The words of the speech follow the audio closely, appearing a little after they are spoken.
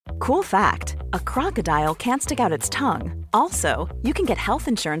Cool fact, a crocodile can't stick out its tongue. Also, you can get health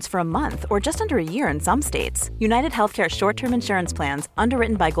insurance for a month or just under a year in some states. United Healthcare short-term insurance plans,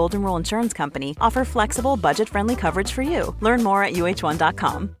 underwritten by Golden Rule Insurance Company, offer flexible, budget-friendly coverage for you. Learn more at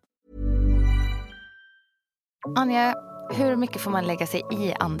uh1.com. Anja, hur mycket får man lägga sig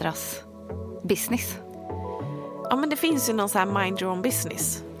i andras business? Ja, men det finns ju någon så här mind your own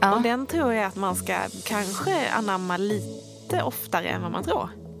business. Ja. Och den tror jag att man ska kanske anamma lite oftare än vad man tror.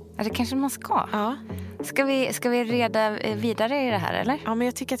 Ja, det kanske man ska. Ja. Ska vi reda vidare i det här, eller? Ja, men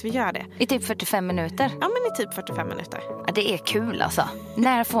jag tycker att vi gör det. I typ 45 minuter? Ja, men i typ 45 minuter. Ja, det är kul alltså.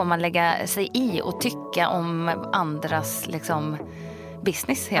 När får man lägga sig i och tycka om andras liksom,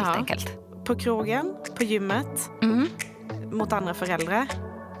 business helt enkelt? På krogen, på gymmet, mot andra föräldrar.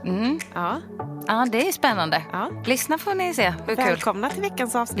 Ja. Ja, det är spännande. Ja. Lyssna får ni se. Hur Välkomna kul. till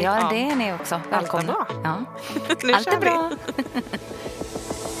veckans avsnitt. Ja, det är ni också. Välkomna. Allt är bra. Ja. Nu allt är bra.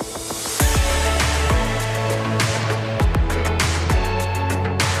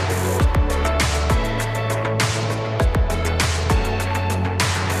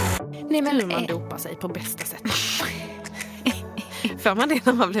 Nej, men hur man dopar sig på bästa sätt. Får man det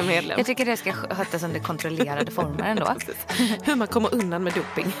när man blir medlem? Jag tycker det ska skötas under kontrollerade former ändå. Hur man kommer undan med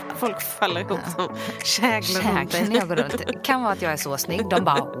doping. Folk faller ihop som käglor runt dig. När jag går runt. Det kan vara att jag är så snygg. De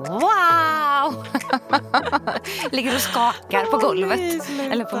bara, wow! Ligger och skakar på golvet.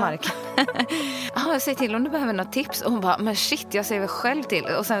 Eller på marken. Säg till om du behöver något tips. Och hon bara, men shit, jag säger väl själv till.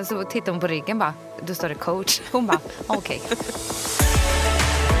 Och sen så tittar hon på ryggen bara, då står det coach. Hon bara, okej.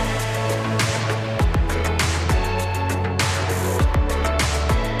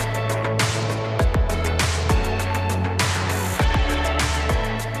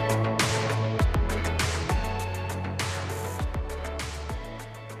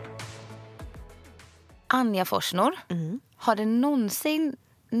 Anja Forsnor, har det någonsin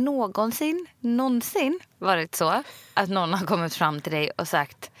varit så att någon har kommit fram till dig och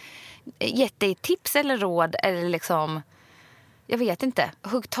sagt, gett dig tips eller råd eller liksom, jag vet inte,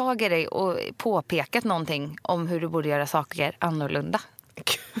 hugg tag i dig och påpekat någonting om hur du borde göra saker annorlunda?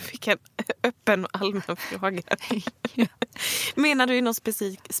 Gud, vilken öppen och allmän fråga. Menar du i någon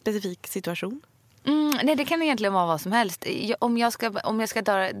specifik situation? Nej, det kan egentligen vara vad som helst. Om jag ska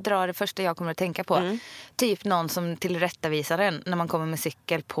dra det första jag kommer att tänka på. Typ någon som tillrättavisar en när man kommer med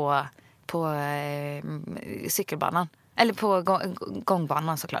cykel på cykelbanan. Eller på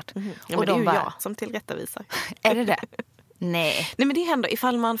gångbanan såklart. Ja, och det är ju jag som tillrättavisar. Är det det? Nej, men det händer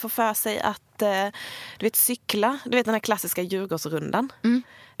ifall man får för sig att du vet cykla, du vet den här klassiska Djurgårdsrundan.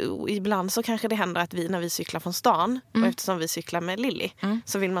 Ibland så kanske det händer att när vi cyklar från stan och eftersom vi cyklar med Lilly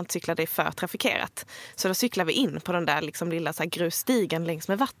så vill man inte cykla det för trafikerat. Så då cyklar vi in på den där liksom lilla så här grusstigen längs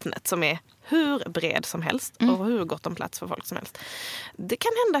med vattnet som är hur bred som helst och hur gott om plats för folk som helst. Det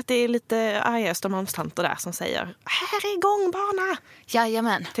kan hända att det är lite arga Östermalmstanter där som säger, här är gångbana!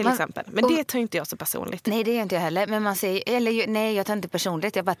 Jajamän. Till exempel. Men det tar inte jag så personligt. Nej, det gör inte jag heller. Men man säger, nej, jag tar inte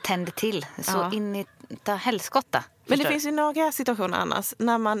personligt. Jag bara tänder till. Så in i helskotta. Men det finns ju några situationer annars.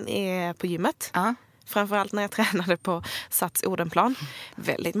 När man är på gymmet. Framförallt när jag tränade på Sats Odenplan.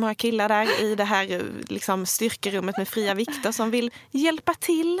 Väldigt många killar där i det här liksom, styrkerummet med fria vikter som vill hjälpa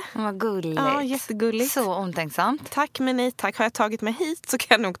till. Vad gulligt. Ja, jättegulligt. Så omtänksamt. Tack men nej tack. Har jag tagit mig hit så kan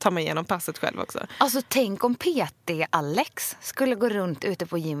jag nog ta mig igenom passet själv också. Alltså tänk om PT Alex skulle gå runt ute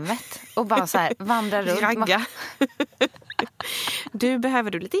på gymmet och bara så här vandra runt. Ragga.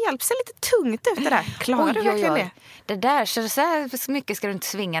 Behöver du lite hjälp? Ser lite tungt ut det där. Klarar du verkligen det? Det där, så mycket ska du inte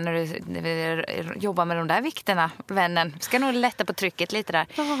svinga när du jobbar med de där vikterna, vännen. Ska nog lätta på trycket lite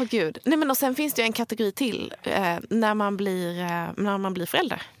där. Gud. Nej, men och sen finns det ju en kategori till när man blir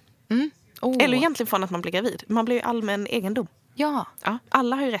förälder. Eller egentligen från att man blir gravid. Man blir ju allmän egendom. Ja.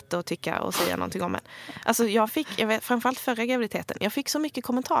 Alla har ju rätt att tycka och säga någonting om en. Alltså jag vet, framförallt förra graviditeten, jag fick så mycket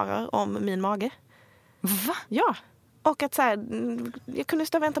kommentarer om min mage. Va? Ja. Och att så här, jag kunde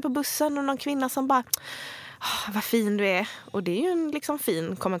stå och vänta på bussen och någon kvinna som bara, vad fin du är. Och det är ju en liksom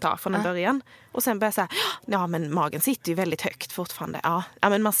fin kommentar från en början. Och sen börjar så här, ja men magen sitter ju väldigt högt fortfarande. Ja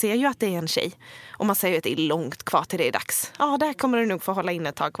men man ser ju att det är en tjej. Och man säger ju att det är långt kvar till det är dags. Ja, där kommer du nog få hålla in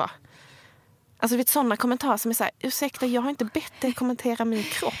ett tag kvar. Alltså vet sådana kommentarer som är så här, ursäkta, jag har inte bett dig kommentera min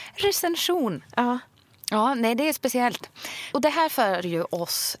kropp. Recension. Ja, nej det är speciellt. Och det här för ju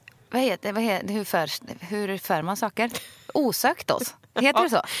oss, hur för man saker? Osökt oss. Heter det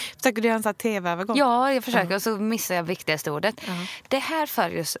så? Försöker du göra en sån här tv-övergång? Ja, jag försöker och så missar jag viktigaste ordet. Det här för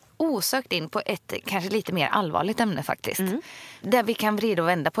just osökt in på ett kanske lite mer allvarligt ämne faktiskt. Där vi kan vrida och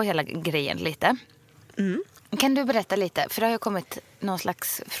vända på hela grejen lite. Kan du berätta lite? För det har ju kommit någon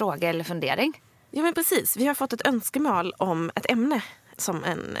slags fråga eller fundering. Ja men precis, vi har fått ett önskemål om ett ämne som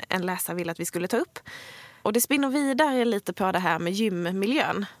en läsare ville att vi skulle ta upp. Och det spinner vidare lite på det här med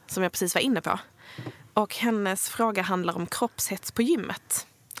gymmiljön som jag precis var inne på. Och hennes fråga handlar om kroppshets på gymmet.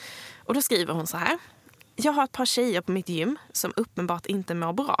 Och då skriver hon så här. Jag har ett par tjejer på mitt gym som uppenbart inte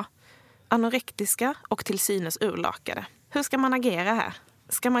mår bra. Anorektiska och till synes urlakade. Hur ska man agera här?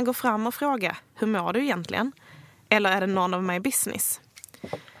 Ska man gå fram och fråga, hur mår du egentligen? Eller är det none of my business?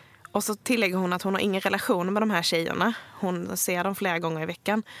 Och så tillägger hon att hon har ingen relation med de här tjejerna. Hon ser dem flera gånger i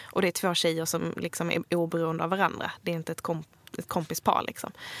veckan. Och det är 2 tjejer som liksom är oberoende av varandra. Det är inte ett kompispar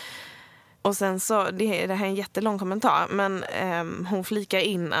liksom. Och sen så, det här är en jättelång kommentar. Men hon flikar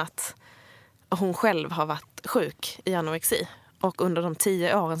in att hon själv har varit sjuk i anorexi. Och under de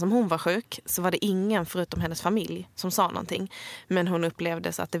 10 åren som hon var sjuk så var det ingen förutom hennes familj som sa någonting. Men hon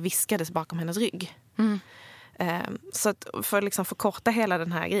upplevde så att det viskades bakom hennes rygg. Så att för liksom förkorta hela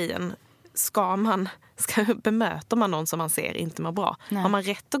den här grejen, bemöter man någon som man ser inte mår bra? Nej. Har man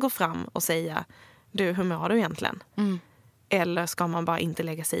rätt att gå fram och säga, du, hur mår du egentligen? Eller ska man bara inte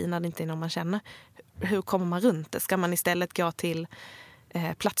lägga sig i när det inte är någon man känner? Hur kommer man runt det? Ska man istället gå till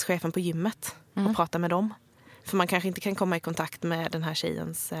platschefen på gymmet och prata med dem? För man kanske inte kan komma i kontakt med den här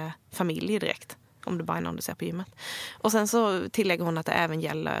tjejens familj direkt. Om det bara är någon du ser på gymmet. Och sen så tillägger hon att det även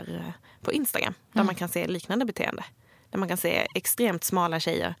gäller på Instagram. Där man kan se liknande beteende. Där man kan se extremt smala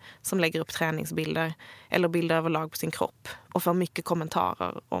tjejer som lägger upp träningsbilder. Eller bilder överlag på sin kropp. Och får mycket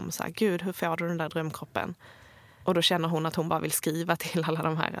kommentarer om så här, gud, hur får du den där drömkroppen? Och då känner hon att hon bara vill skriva till alla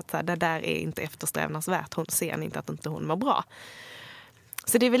de här. Att så här, det där är inte eftersträvansvärt. Hon ser inte att inte hon mår bra.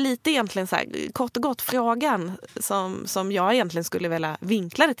 Så det är väl lite egentligen så här, kort och gott frågan som jag egentligen skulle vilja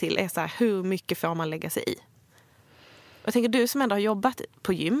vinkla det till är så här, hur mycket får man lägga sig i? Jag tänker, du som ändå har jobbat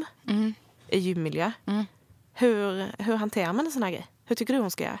på gym, i gymmiljö, hur hanterar man en sån här grej? Hur tycker du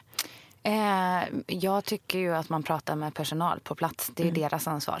hon ska göra? Jag tycker ju att man pratar med personal på plats. Det är deras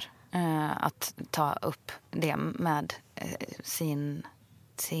ansvar att ta upp det med sin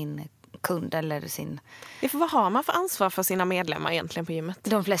kund eller sin... Vad har man för ansvar för sina medlemmar egentligen på gymmet?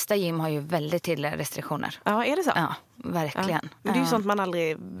 De flesta gym har ju väldigt tydliga restriktioner. Ja, är det så? Ja, verkligen. Ja. Men det är ju sånt man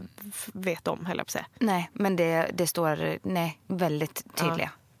aldrig vet om, höll jag på att säga. Nej, men det står väldigt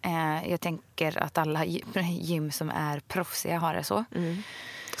tydliga. Ja. Jag tänker att alla gym som är proffsiga har det så.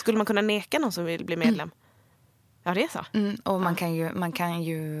 Skulle man kunna neka någon som vill bli medlem? Ja, det är så. Och man kan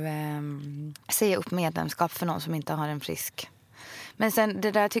ju säga upp medlemskap för någon som inte har en frisk... Men sen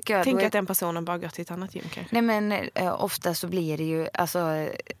det där tycker jag... Tänk att den personen bara går till ett annat gym kanske. Nej, men ofta så blir det ju... Alltså,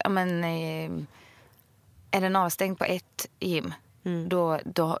 är den avstängd på ett gym,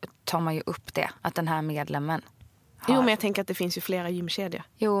 då tar man ju upp det. Att den här medlemmen har... Jo, men jag tänker att det finns ju flera gymkedjor.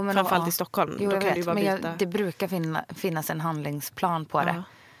 Framförallt i Stockholm. Jo, då kan du bara byta. Det brukar finnas en handlingsplan på det.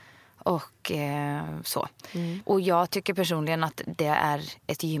 Och så. Och jag tycker personligen att det är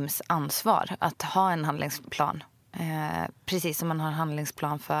ett gyms ansvar att ha en handlingsplan. Precis som man har en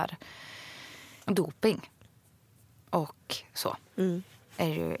handlingsplan för doping. Och så. Är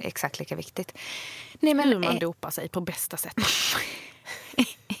det ju exakt lika viktigt. Nej, men hur man dopar sig på bästa sätt.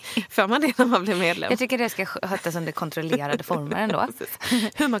 Får man det när man blir medlem? Jag tycker det ska skötas under kontrollerade former ändå.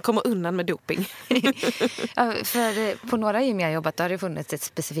 Hur man kommer undan med doping. Ja, för på några gym jag jobbat har det funnits ett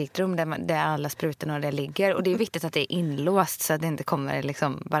specifikt rum där alla sprutorna och det ligger. Och det är viktigt att det är inlåst så att det inte kommer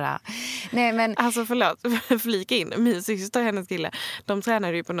liksom bara... Nej, men... Alltså förlåt, flika in. Min syster och hennes kille, de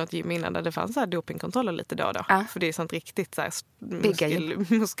tränade ju på något gym innan där det fanns så här dopingkontroller lite då och då. Ja. För det är sånt riktigt så här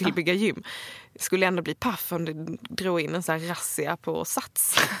muskelbygga gym. Det skulle ändå bli paff om det drog in en så här razzia på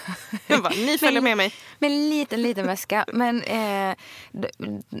Sats. Jag bara, ni följer med mig. Med en liten väska. Men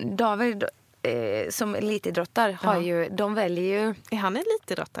David som elitidrottare har ju, de väljer ju... Är han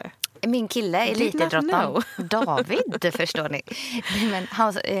elitidrottare? Min kille är elitidrottare. David, förstår ni. Men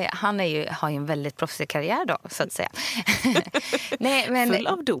han har ju en väldigt proffsig karriär då, så att säga. Nej, men, full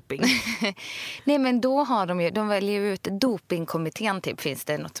av doping. Nej, men då har de väljer ut dopingkommittén, typ finns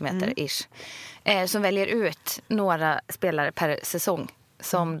det något som heter ish. Som väljer ut några spelare per säsong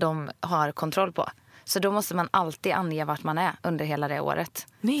som de har kontroll på. Så då måste man alltid ange vart man är under hela det året.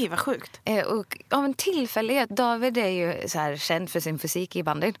 Nej, vad sjukt. Och av en tillfällighet, David är ju så här känd för sin fysik i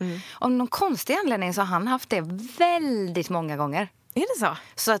bandyn. Av någon konstig anledning så har han haft det väldigt många gånger. Är det så?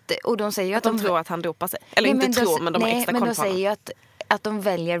 Så att, och de säger ju att de tror att han dopar sig. Eller nej, inte tror, men de har extra koll på. Men de säger ju att de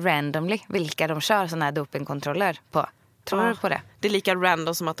väljer randomly vilka de kör såna här dopingkontroller på. Tror du på det? Det är lika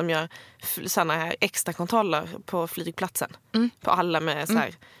random som att de gör såna här extra kontroller på flygplatsen. På alla med så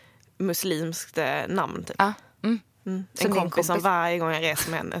här muslimskt namn typ. En kompis som varje gång jag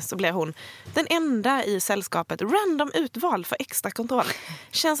reser med henne så blir hon den enda i sällskapet random utvald för extra kontroll.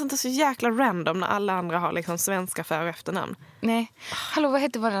 Känns inte så jäkla random när alla andra har liksom svenska för- och efternamn. Nej. Hallå, vad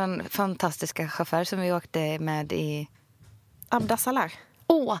hette vår fantastiska chaufför som vi åkte med i... Abdasalar.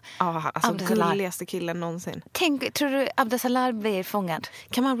 Alltså gulligaste killen någonsin. Tror du Abdasalar blir fångad?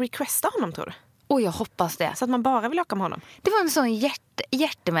 Kan man requesta honom, tror du? Jag hoppas det. Så att man bara vill åka med honom. Det var en sån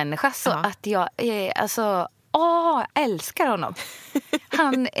hjärtemänniska så att jag älskar honom.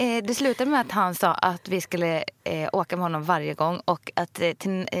 Det slutade med att han sa att vi skulle åka med honom varje gång och att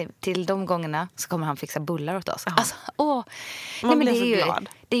till de gångerna så kommer han fixa bullar åt oss. Man blir så glad.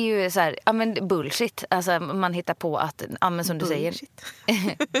 Det är ju så här, bullshit. Alltså man hittar på att, som du säger.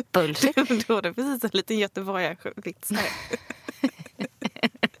 Bullshit. Då är det precis en liten göteborgarvits där.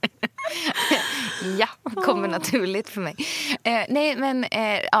 Ja, kommer naturligt för mig. Nej, men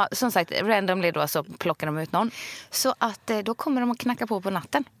som sagt, randomly då så plockar de ut någon. Så att då kommer de att knacka på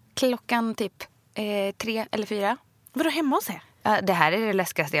natten. Klockan typ 3 eller 4. Vadå, hemma hos er? Det här är det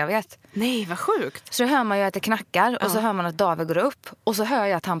läskigaste jag vet. Nej, vad sjukt. Så hör man ju att det knackar och så hör man att David går upp. Och så hör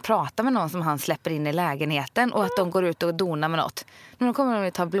jag att han pratar med någon som han släpper in i lägenheten. Och att de går ut och donar med något. Men då kommer de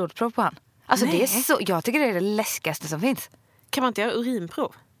att ta blodprov på han. Alltså det är så, jag tycker det är det läskigaste som finns. Kan man inte göra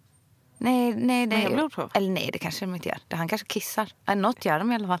urinprov? Nej, det är blodprov. Eller nej, det kanske de inte gör. Han kanske kissar. Något gör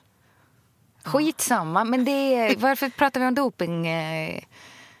de i alla fall. Skitsamma, men det är... Varför pratar vi om doping...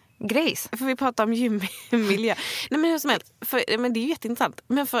 grejs? För vi pratar om gymmiljö. Nej, men hur som helst. Men det är ju jätteintressant.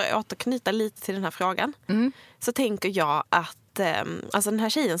 Men för att återknyta lite till den här frågan. Så tänker jag att alltså den här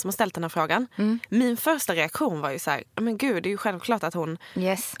tjejen som har ställt den här frågan. Min första reaktion var ju så här, men gud, det är ju självklart att hon...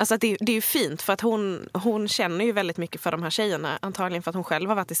 Yes. Alltså att det är ju fint för att hon känner ju väldigt mycket för de här tjejerna. Antagligen för att hon själv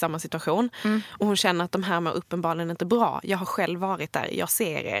har varit i samma situation. Och hon känner att de här med uppenbarligen inte är bra. Jag har själv varit där, jag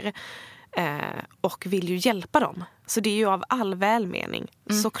ser er. Och vill ju hjälpa dem. Så det är ju av all välmening,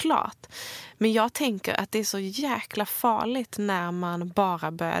 såklart. Men jag tänker att det är så jäkla farligt när man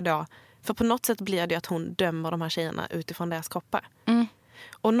bara börjar då... För på något sätt blir det att hon dömer de här tjejerna utifrån deras kroppar.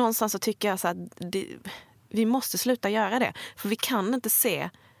 Och någonstans så tycker jag så att vi måste sluta göra det. För vi kan inte se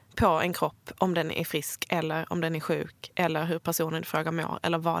på en kropp om den är frisk eller om den är sjuk eller hur personen i fråga mår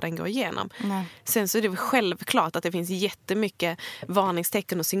eller vad den går igenom. Nej. Sen så är det självklart att det finns jättemycket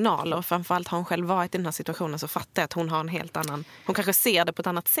varningstecken och signaler och framförallt har hon själv varit i den här situationen så fattar jag att hon har en helt annan, hon kanske ser det på ett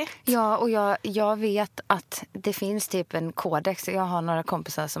annat sätt. Ja, och jag vet att det finns typ en kodex. Jag har några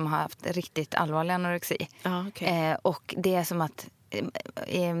kompisar som har haft riktigt allvarlig anorexi. Okay. Och det är som att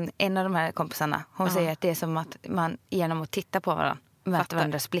en av de här kompisarna, hon säger att det är som att man genom att titta på varandra möter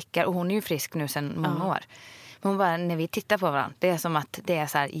varandras blickar. Och hon är ju frisk nu sedan många år. Men hon bara, när vi tittar på varandra, det är som att det är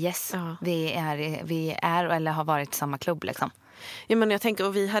så här, yes, vi är eller har varit i samma klubb liksom. Ja, men jag tänker,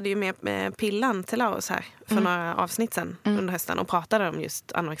 och vi hade ju med Pillan till oss här för några avsnitt sen under hösten och pratade om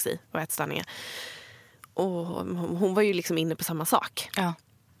just anorexi och ätstörningar. Och hon var ju liksom inne på samma sak. Ja.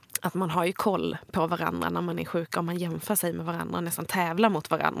 Att man har ju koll på varandra när man är sjuk och man jämför sig med varandra och nästan tävlar mot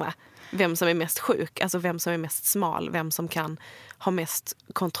varandra. Vem som är mest sjuk, alltså vem som är mest smal, vem som kan ha mest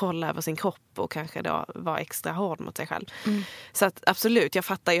kontroll över sin kropp och kanske då vara extra hård mot sig själv. Så att absolut, jag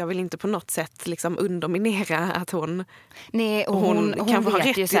fattar, jag vill inte på något sätt liksom underminera att hon kan ha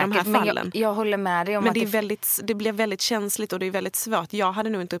rätt i de här fallen. Jag håller med dig om men att det blir väldigt känsligt och det är väldigt svårt. Jag hade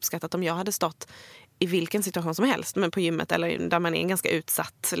nog inte uppskattat om jag hade stått i vilken situation som helst, men på gymmet eller där man är en ganska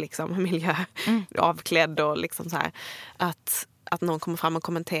utsatt liksom, miljö, avklädd och liksom så här, att någon kommer fram och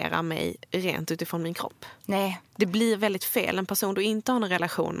kommenterar mig rent utifrån min kropp. Nej. Det blir väldigt fel. En person du inte har en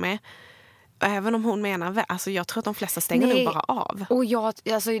relation med, även om hon menar, alltså jag tror att de flesta stänger nog bara av. Och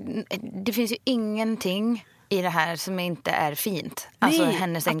det finns ju ingenting i det här som inte är fint. Alltså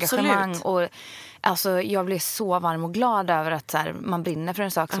hennes engagemang och alltså jag blir så varm och glad över att så här, man brinner för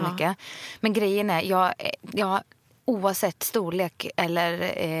en sak så mycket. Men grejen är, jag oavsett storlek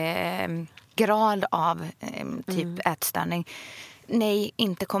eller grad av typ ätstörning, nej,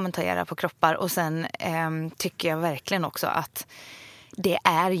 inte kommentera på kroppar. Och sen tycker jag verkligen också att det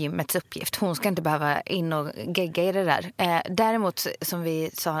är gymmets uppgift. Hon ska inte behöva in och gegga i det där. Däremot, som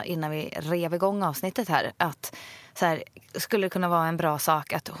vi sa innan vi rev igång avsnittet här, att så här, skulle det kunna vara en bra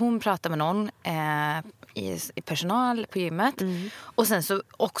sak att hon pratar med någon i personal på gymmet. Och sen så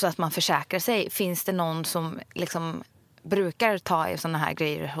också att man försäkrar sig. Finns det någon som liksom brukar ta i såna här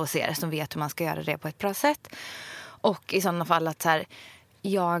grejer hos er, som vet hur man ska göra det på ett bra sätt? Och i sådana fall att så här,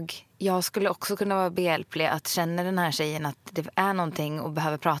 jag skulle också kunna vara behjälplig att känna den här tjejen att det är någonting och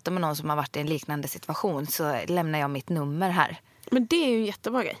behöver prata med någon som har varit i en liknande situation, så lämnar jag mitt nummer här. Men det är ju en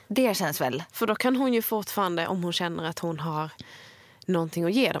jättebra grej. Det känns väl. För då kan hon ju fortfarande, om hon känner att hon har någonting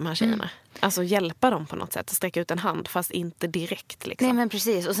att ge de här tjejerna. Alltså hjälpa dem på något sätt. Sträcka ut en hand fast inte direkt. Liksom. Nej men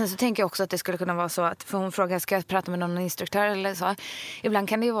precis. Och sen så tänker jag också att det skulle kunna vara så att, för hon frågar, ska jag prata med någon instruktör eller så. Ibland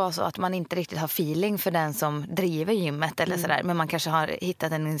kan det ju vara så att man inte riktigt har feeling för den som driver gymmet eller sådär. Men man kanske har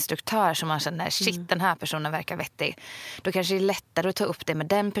hittat en instruktör som man känner, shit den här personen verkar vettig. Då kanske det är lättare att ta upp det med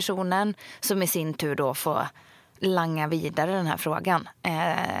den personen som i sin tur då får langa vidare den här frågan.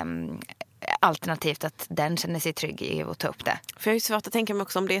 Alternativt att den känner sig trygg i att ta upp det. För jag är svårt att tänka mig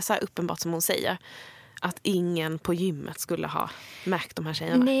också om det är så här uppenbart som hon säger. Att ingen på gymmet skulle ha märkt de här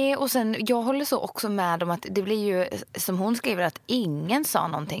tjejerna. Nej, och sen jag håller så också med om att det blir ju, som hon skriver, att ingen sa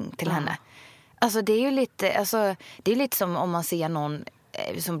någonting till henne. Alltså det är ju lite, det är lite som om man ser någon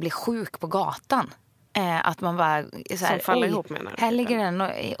som blir sjuk på gatan. Att man bara så här, som faller ihop med henne. Här ligger den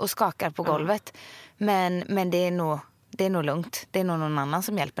och skakar på golvet. Men det är nog lugnt. Det är nog någon annan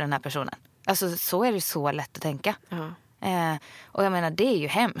som hjälper den här personen. Alltså så är det så lätt att tänka. Och jag menar, det är ju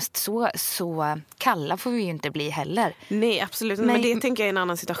hemskt. Så kalla får vi ju inte bli heller. Nej, absolut. Men det tänker jag är en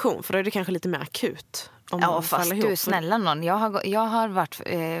annan situation. För då är det kanske lite mer akut. Ja, fast du, snälla någon. Jag har varit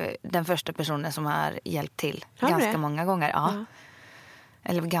den första personen som har hjälpt till ganska många gånger. Ja.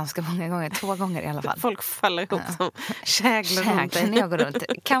 Eller ganska många gånger, 2 gånger i alla fall. Folk faller ihop som käglor runt dig. När jag går runt.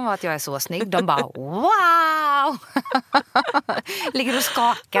 Kan vara att jag är så snygg. De bara, wow! Ligger och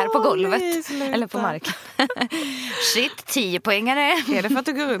skakar på golvet. Nej, eller på marken. Shit, 10-poängare. Är det för att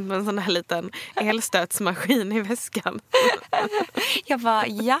du går runt med en sån här liten elstötsmaskin i väskan? Jag bara,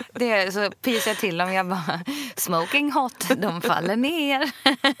 ja. Det är så pyser jag till dem. Jag bara, smoking hot. De faller ner.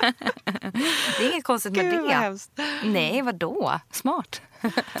 Det är inget konstigt med det. Hemskt. Nej, vadå? Smart.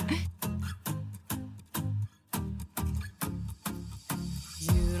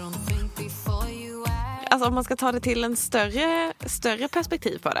 Alltså om man ska ta det till en större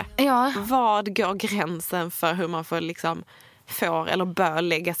perspektiv på det. Ja. Vad går gränsen för hur man får eller bör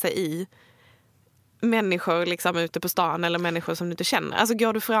lägga sig i människor ute på stan eller människor som du inte känner? Alltså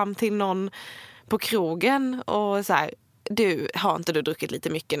går du fram till någon på krogen och så här, har inte du druckit lite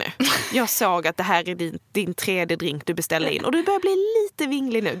mycket nu? Jag såg att det här är din 3:e drink du beställde in. Och du börjar bli lite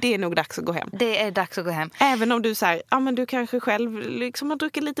vinglig nu. Det är nog dags att gå hem. Det är dags att gå hem. Även om du säger, men du kanske själv har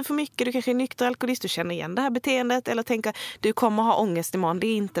druckit lite för mycket. Du kanske är nykter alkoholist. Du känner igen det här beteendet. Eller tänker, du kommer ha ångest imorgon. Det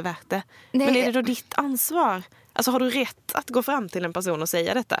är inte värt det. Nej. Men är det då ditt ansvar? Alltså har du rätt att gå fram till en person och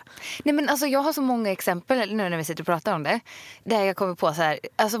säga detta? Nej men alltså jag har så många exempel nu när vi sitter och pratar om det. Där jag kommer på så här,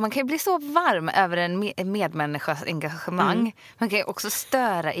 alltså man kan ju bli så varm över en medmänniskas engagemang. Man kan ju också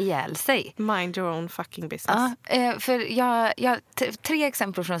störa ihjäl sig. Mind your own fucking business. Ja, för jag 3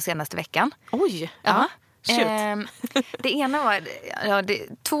 exempel från senaste veckan. Oj! Ja. Shoot. Det ena var,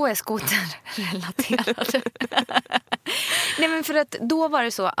 2 är skoterrelaterade. Nej men för att då var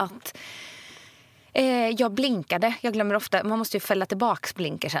det så att jag blinkade. Jag glömmer ofta, man måste ju fälla tillbaks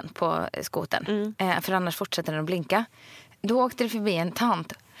blinkersen på skoten. För annars fortsätter den att blinka. Då åkte det förbi en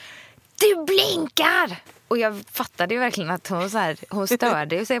tant. Du blinkar! Och jag fattade ju verkligen att hon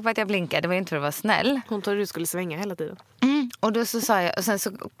störde ju sig på att jag blinkade. Det var ju inte för att vara snäll. Hon trodde du skulle svänga hela tiden. Och då så sa jag, och sen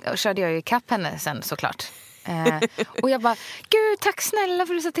så körde jag ju ikapp henne sen såklart. Och jag bara, gud tack snälla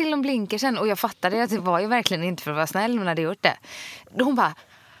för att du sa till om blinkersen. Och jag fattade att det var ju verkligen inte för att vara snäll hon hade gjort det. Då hon bara,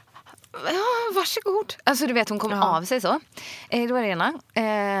 ja, varsågod. Alltså du vet, hon kom av sig så. Det var det ena.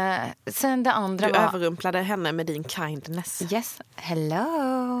 Sen det andra du var... överrumplade henne med din kindness. Yes. Hello,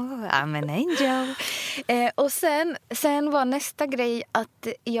 I'm an angel. Och sen var nästa grej att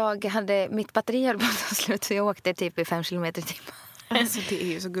mitt batteri höll på att ta slut. Så jag åkte typ i 5 kilometer i timmen. Alltså det är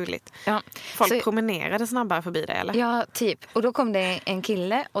ju så gulligt. Ja. Folk promenerade snabbare förbi dig eller? Ja, typ. Och då kom det en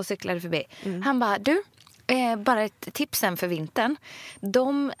kille och cyklade förbi. Han bara, du, bara ett tips sen för vintern.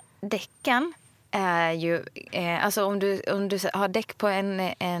 De däcken är ju, alltså om du har däck på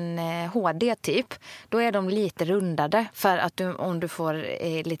en HD typ, då är de lite rundade för att om du får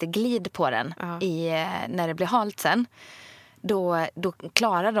lite glid på den när det blir halt sen, då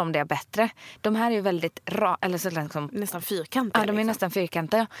klarar de det bättre. De här är ju väldigt eller så liksom, nästan fyrkantiga. Ja, de är nästan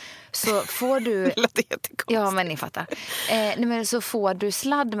fyrkantiga. Så får du det låter jättekonstigt. Ja, men ni fattar. Men så får du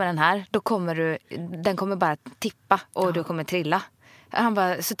sladd med den här, då kommer den kommer bara tippa och du kommer trilla. Han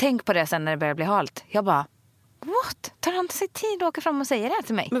bara, så tänk på det sen när det börjar bli halt. Jag bara, what? Tar han sig tid att åka fram och säga det här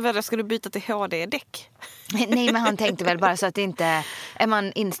till mig? Men vad ska du byta till HD-däck? Nej, men han tänkte väl bara så att det inte... Är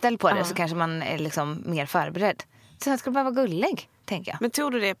man inställd på det så kanske man är liksom mer förberedd. Så han skulle bara vara gullig, tänker jag. Men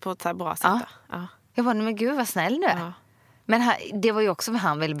tog du det på ett så här bra sätt då? Ja. Jag bara, men gud vad snäll du är. Ja. Men det var ju också för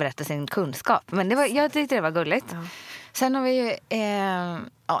han ville berätta sin kunskap. Men jag tyckte det var gulligt. Ja. Sen har vi ju...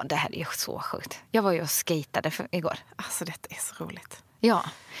 det här är ju så sjukt. Jag var ju och skatade igår. Alltså, detta är så roligt. Ja.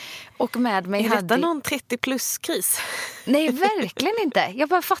 Och med mig Är detta någon 30-plus-kris? Nej, verkligen inte. Jag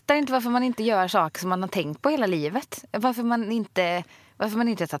bara fattar inte varför man inte gör saker som man har tänkt på hela livet. Varför man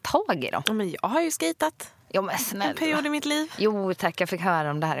inte tar tag i dem. Ja, men jag har ju skatat. Jo, men snälla. En period i mitt liv. Jo, tack. Jag fick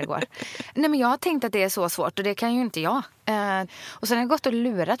höra om det här igår. Nej, men jag har tänkt att det är så svårt och det kan ju inte jag. Och sen har jag gått och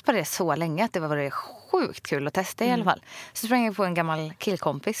lurat på det så länge att det var sjukt kul att testa i alla fall. Så sprang jag på en gammal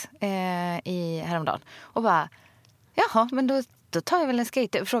killkompis häromdagen och bara, jaha, men då tar jag väl en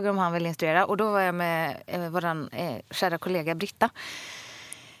skate och frågar om han vill instruera. Och då var jag med vår kära kollega Britta.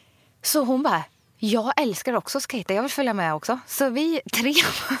 Så hon bara, jag älskar också att skata. Jag vill följa med också. Så vi 3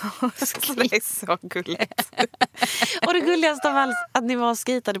 Det är så gulligt. Och det gulligaste av allt att ni var och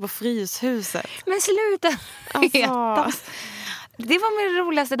skejtade på Fryshuset. Men sluta. Alltså. Det var min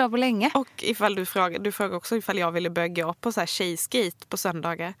roligaste dag på länge. Och ifall du frågade också ifall jag ville börja gå på så här tjejskate på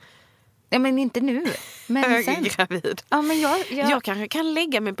söndagar. Ja, men inte nu. Men sen. Gravid. Ja, men Jag kanske kan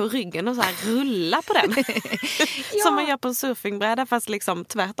lägga mig på ryggen och så här rulla på den. Ja. Som man gör på en surfingbräda fast liksom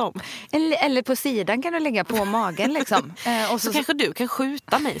tvärtom. Eller på sidan kan du lägga på magen liksom. Och så kanske du kan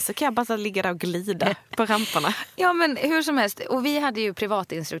skjuta mig så kan jag bara så ligga där och glida på ramparna. Ja, men hur som helst. Och vi hade ju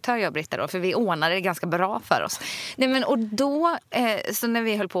privatinstruktör, jag och Britta då, för vi ordnade det ganska bra för oss. Nej, men och då, så när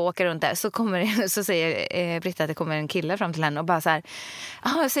vi höll på att åka runt där så säger Britta att det kommer en kille fram till henne och bara så här,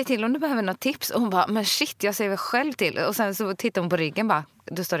 säg till om du behöver något tips. Och hon bara, men shit, jag säger väl själv till. Och sen så tittar hon på ryggen bara,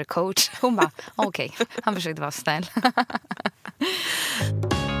 då står det coach. Hon bara, okej. Han försökte vara snäll.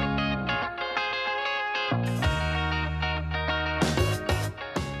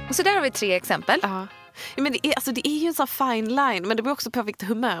 Så där har vi 3 exempel. Ja. Men det är ju en sån fine line. Men det beror också på vilket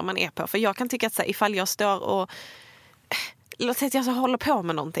humör man är på. För jag kan tycka att så här, ifall jag står och låt säga att jag så håller på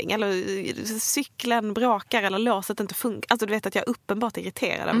med någonting eller cykeln brakar eller låset inte funkar. Alltså du vet att jag är uppenbart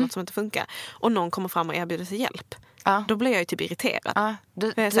irriterad av något som inte funkar. Och någon kommer fram och erbjuder sig hjälp. Ja. Då blir jag ju typ irriterad. Ja,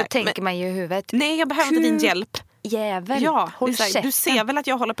 då tänker man ju i huvudet. Nej, jag behöver inte din hjälp. Jävel, ja, du ser väl att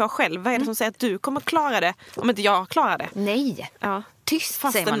jag håller på själv. Vad är det som säger att du kommer klara det om inte jag klarar det? Nej. Ja. Tyst,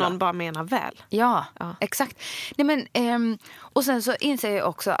 fast säger man någon då. bara menar väl. Ja, exakt. Nej, men, och sen så inser jag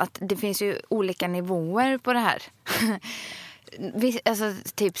också att det finns ju olika nivåer på det här. Alltså,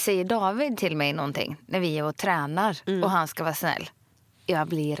 typ säger David till mig någonting när vi är och tränar och han ska vara snäll. Jag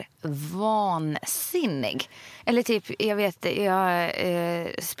blir vansinnig. Eller typ, jag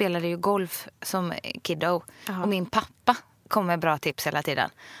spelade ju golf som kiddo. Och min pappa kom med bra tips hela tiden.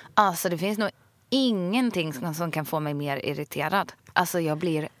 Alltså det finns nog ingenting som kan få mig mer irriterad. Alltså jag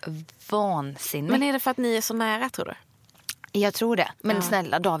blir vansinnig. Men är det för att ni är så nära, tror du? Jag tror det. Men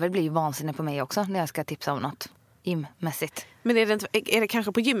snälla, David blir ju vansinnig på mig också när jag ska tipsa om något gymmässigt. Men är det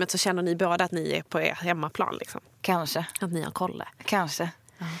kanske på gymmet så känner ni båda att ni är på er hemmaplan liksom? Kanske. Att ni har koll. Kanske.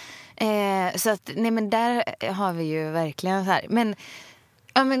 Så att, nej men där har vi ju verkligen så här. Men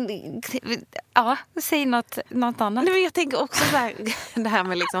säg något annat. Nej, men jag tänker också så här, det här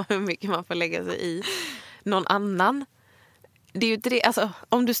med liksom hur mycket man får lägga sig i någon annan. Det är ju inte det, alltså,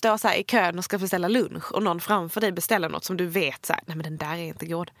 om du står så här i kön och ska beställa lunch och någon framför dig beställer något som du vet så här, nej men den där är inte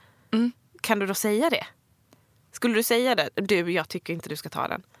god. Kan du då säga det? Skulle du säga det? Jag tycker inte du ska ta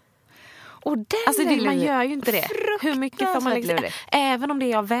den. Och alltså man gör ju inte det. Hur mycket får man liksom, även om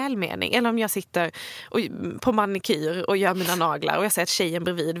det är av välmening eller om jag sitter på manikyr och gör mina naglar och jag ser att tjejen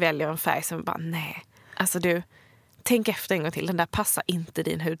bredvid väljer en färg som bara nej. Alltså du, tänk efter en gång till. Den där passar inte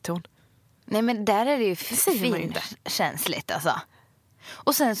din hudton. Nej, men där är det ju finkänsligt alltså.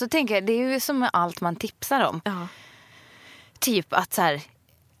 Och sen så tänker jag, det är ju som med allt man tipsar om. Ja. Typ att så här,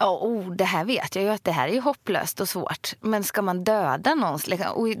 det här vet jag ju att det här är ju hopplöst och svårt. Men ska man döda någon?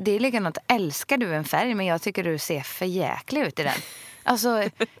 Och det är likadant, älskar du en färg men jag tycker du ser för jäklig ut i den. Alltså,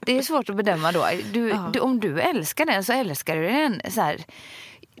 det är svårt att bedöma då. Om du älskar den så älskar du den. Så här,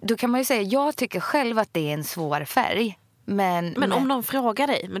 då kan man ju säga, jag tycker själv att det är en svår färg. Men om någon frågar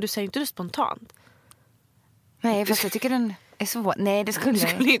dig, men du säger inte det spontant. Nej, fast jag tycker den är svår. Nej, det skulle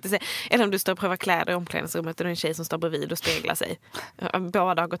jag inte säga. Eller om du står och prövar kläder i omklädningsrummet och det är en tjej som står bredvid och speglar sig.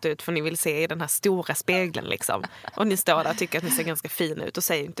 Båda har gått ut för ni vill se i den här stora spegeln liksom. Och ni står där och tycker att ni ser ganska fin ut och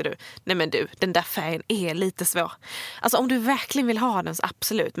säger inte du, nej men du, den där färgen är lite svår. Alltså om du verkligen vill ha den så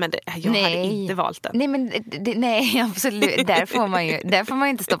absolut, men jag hade inte valt den. Nej, men nej, absolut. Där får man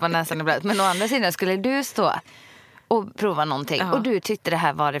inte stoppa näsan i blöt. Men å andra sidan skulle du stå och prova någonting. Och du tyckte det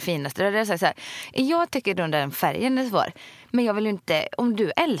här var det finaste. Då hade jag sagt jag tycker den färgen är svår. Men jag vill inte, om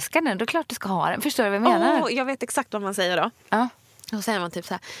du älskar den, då är det klart du ska ha den. Förstår du vad jag menar? Jag vet exakt vad man säger då. Ja. Då säger man typ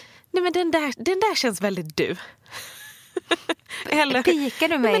så här, nej men den där känns väldigt du. Eller pikar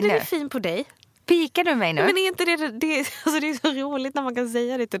du mig nu? Men den nu? är fin på dig. Pikar du mig nu? Men är inte det alltså det är så roligt när man kan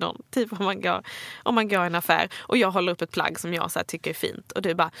säga det till någon. Typ om man går i en affär och jag håller upp ett plagg som jag så här tycker är fint. Och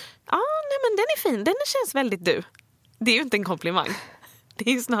du bara, nej men den är fin, den känns väldigt du. Det är ju inte en komplimang. Det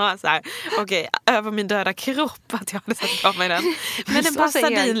är ju snarare så här, okej, över min döda kropp att jag hade satt på mig den. Men den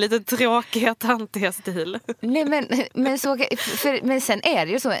passar din lite tråkiga, tantiga stil. Nej, men sen är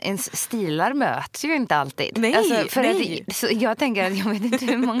det ju så, ens stilar möts ju inte alltid. Nej, nej. Så jag tänker att jag vet inte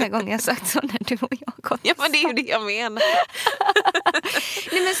hur många gånger jag har sagt så när du och jag går. Ja, men det är ju det jag menar.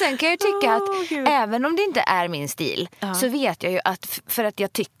 Nej, men sen kan jag tycka att även om det inte är min stil så vet jag ju att, för att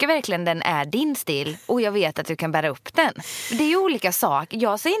jag tycker verkligen den är din stil och jag vet att du kan bära upp den. Det är ju olika saker.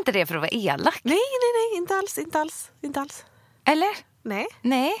 Jag säger inte det för att vara elak. Nej, inte alls. Eller? Nej.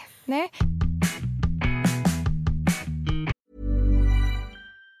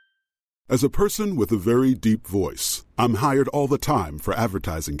 As a person with a very deep voice, I'm hired all the time for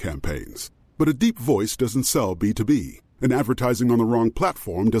advertising campaigns. But a deep voice doesn't sell B2B, and advertising on the wrong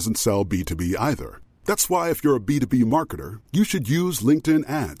platform doesn't sell B2B either. That's why if you're a B2B marketer, you should use LinkedIn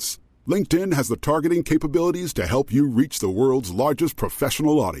ads. LinkedIn has the targeting capabilities to help you reach the world's largest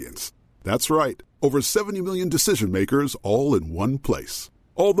professional audience. That's right, over 70 million decision makers all in one place.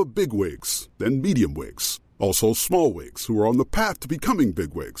 All the big wigs, then medium wigs, also small wigs who are on the path to becoming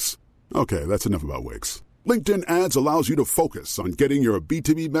big wigs. Okay, that's enough about wigs. LinkedIn ads allows you to focus on getting your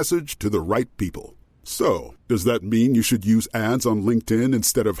B2B message to the right people. So, does that mean you should use ads on LinkedIn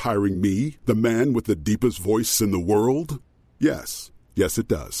instead of hiring me, the man with the deepest voice in the world? Yes. Yes, it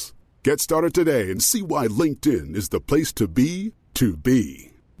does. Get started today and see why LinkedIn is the place to be to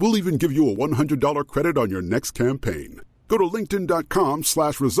be. We'll even give you a $100 credit on your next campaign. Go to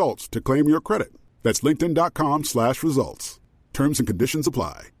linkedin.com/results to claim your credit. That's linkedin.com/results. Terms and conditions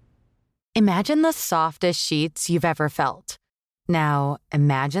apply. Imagine the softest sheets you've ever felt. Now,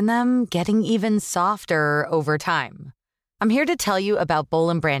 imagine them getting even softer over time. I'm here to tell you about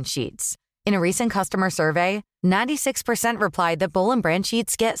Boll & Branch sheets. In a recent customer survey, 96% replied that Boll & Branch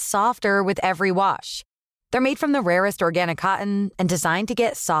sheets get softer with every wash. They're made from the rarest organic cotton and designed to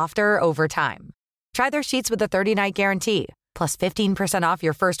get softer over time. Try their sheets with a 30-night guarantee, plus 15% off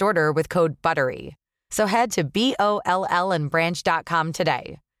your first order with code BUTTERY. So head to BOLLandbranch.com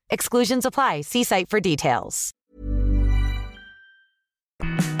today. Exclusions apply. See site for details.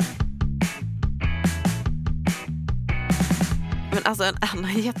 Men alltså en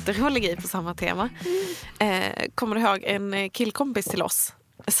annan jätterolig grej på samma tema. Kommer du ihåg en killkompis till oss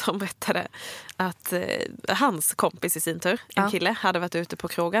som berättade att hans kompis i sin tur, en kille, hade varit ute på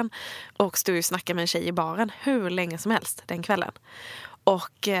krogen och stod och snackade med en tjej i baren hur länge som helst den kvällen.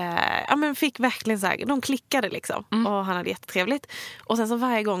 Och men fick verkligen så här, de klickade liksom. Och han hade jättetrevligt. Och sen så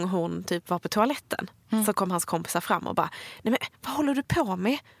varje gång hon typ var på toaletten så kom hans kompisar fram och bara, nej men vad håller du på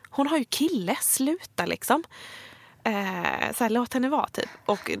med? Hon har ju kille, sluta liksom. Så här, låt henne vara typ.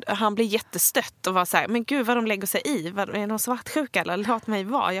 Och han blir jättestött och var så här, men gud vad de lägger sig i, är det någon svartsjuka eller låt mig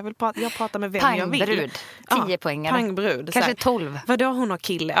vara, jag pratar med vem jag vill. Pangbrud, 10 poängare. Pangbrud. Kanske 12. Vadå hon har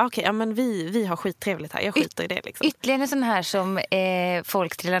kille? Okej, ja men vi har skittrevligt här, jag skiter i det liksom. Ytterligare en sån här som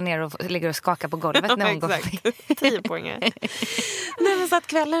folk trillar ner och ligger och skakar på golvet när hon går förbi. 10 poängare. Nej, men så att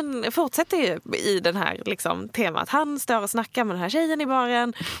kvällen fortsätter ju i den här liksom, temat. Han står och snackar med den här tjejen i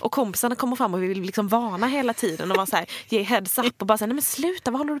baren och kompisarna kommer fram och vill liksom varna hela tiden och var så här, ge heads up och bara säga, nej men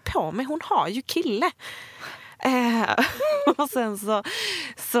sluta, vad håller du på med? Hon har ju kille. Och sen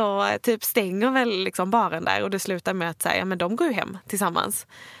så typ stänger väl liksom baren där och det slutar med att säga, ja men de går ju hem tillsammans.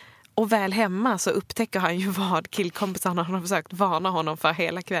 Och väl hemma så upptäcker han ju vad killkompisarna har försökt varna honom för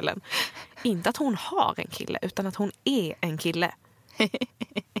hela kvällen. Inte att hon har en kille utan att hon är en kille.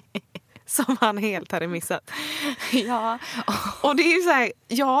 Som han helt hade missat. Ja. Och det är ju så här,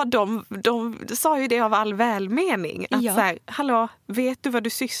 ja de sa ju det av all välmening. Att så här, hallå, vet du vad du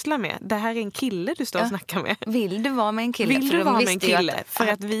sysslar med? Det här är en kille du står och snackar med. Vill du vara med en kille? Vill du vara med en kille? För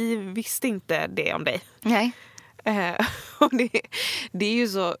att vi visste inte det om dig. Nej. Och det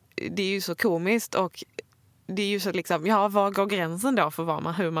är ju så komiskt och det är ju så liksom, ja, var går gränsen då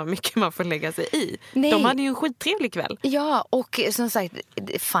för hur mycket man får lägga sig i? Nej. De hade ju en skittrevlig kväll. Ja, och som sagt,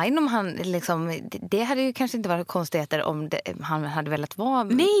 fine om han liksom, det hade ju kanske inte varit konstigheter om han hade velat vara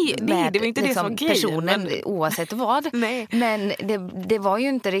med det var inte liksom, det som personen grejen, oavsett vad. Nej. Men det var ju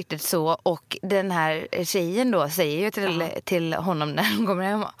inte riktigt så, och den här tjejen då säger ju till honom när hon kommer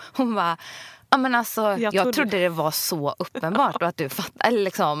hem, hon bara, Ja, men alltså, jag trodde det var så uppenbart och att du fattade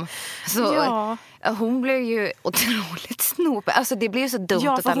liksom. Så, Ja. Hon blev ju otroligt snopig. Alltså det blev ju så dumt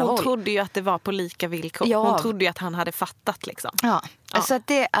åt alla hon håll. trodde ju att det var på lika villkor. Ja. Hon trodde ju att han hade fattat liksom. Ja, så att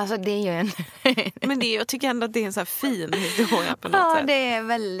det är ju en... Men jag tycker ändå att det är en så här fin historia på något Ja, sätt. det är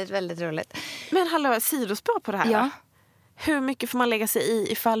väldigt, väldigt roligt. Men hallå, sidospår på det här. Ja. Hur mycket får man lägga sig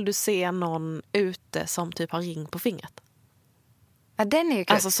i ifall du ser någon ute som typ har ring på fingret? Ja, den är ju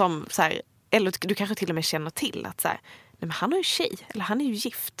kul. Alltså som så här, eller du kanske till och med känner till att så här, nej men han har ju tjej, eller han är ju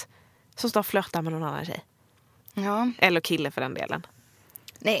gift. Som står och flörtar med någon annan tjej. Ja. Eller kille för den delen.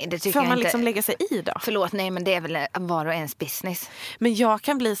 Nej, det tycker Får jag man inte. liksom lägga sig i då? Förlåt, nej, men det är väl var och ens business. Men jag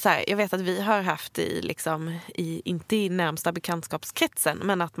kan bli så här, jag vet att vi har haft inte i närmsta bekantskapskretsen,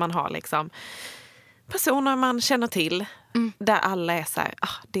 men att man har liksom personer man känner till där alla är så här,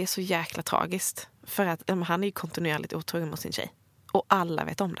 det är så jäkla tragiskt. För att han är ju kontinuerligt otrogen mot sin tjej. Och alla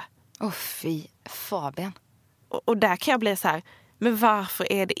vet om det. Fy Fabian. Och där kan jag bli så här, men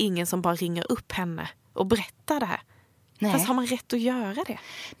varför är det ingen som bara ringer upp henne och berättar det här? Nej. Fast har man rätt att göra det?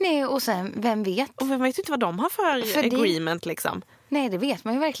 Nej, och sen, vem vet? Och vem vet inte vad de har för agreement liksom. Nej, det vet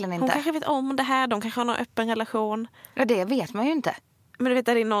man ju verkligen inte. Hon kanske vet om det här, de kanske har någon öppen relation. Ja, det vet man ju inte. Men du vet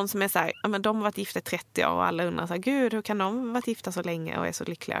att det är någon som är så här, ja, men de har varit gifta i 30 år och alla undrar så här, gud hur kan de varit gifta så länge och är så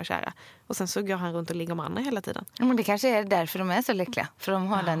lyckliga och kära? Och sen så går han runt och ligger med andra hela tiden. Men det kanske är därför de är så lyckliga. För de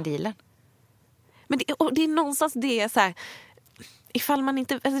har den dealen. Men det är någonstans det så här, ifall man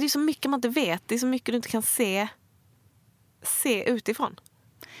inte, alltså det är så mycket man inte vet, det är så mycket du inte kan se utifrån.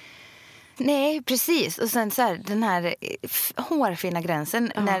 Nej, precis. Och sen så här, den här hårfina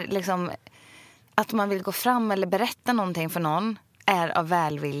gränsen när liksom att man vill gå fram eller berätta någonting för någon är av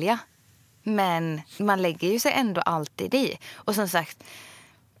välvilja. Men man lägger ju sig ändå alltid i. Och som sagt,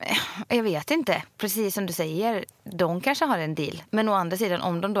 jag vet inte. Precis som du säger, de kanske har en deal. Men å andra sidan,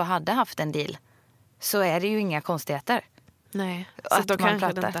 om de då hade haft en deal så är det ju inga konstigheter. Nej, Att så då man kanske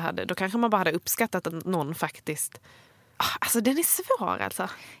pratar. det inte hade, då kanske man bara hade uppskattat att någon faktiskt, alltså den är svår alltså.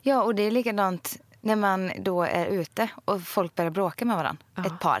 Ja, och det är likadant när man då är ute och folk börjar bråka med varandra.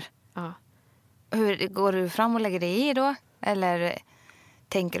 Ett par. Ja. Hur går du fram och lägger dig i då? Eller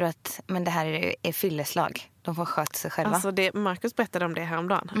tänker du att men det här är fylleslag? De får sköta sig själva. Alltså Marcus berättade om det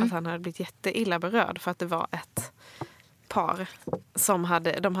häromdagen. Att han hade blivit jätteilla berörd för att det var ett par som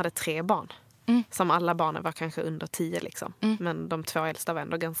hade 3 barn. Som alla barnen var kanske under 10 liksom. Men de 2 äldsta var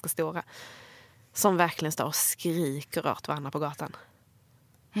ändå ganska stora. Som verkligen står och skriker åt varandra på gatan.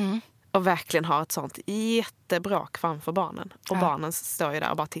 Och verkligen har ett sånt jättebråk framför barnen. Och barnen står ju där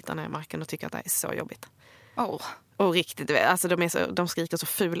och bara tittar ner i marken och tycker att det är så jobbigt. Och riktigt, alltså de skriker så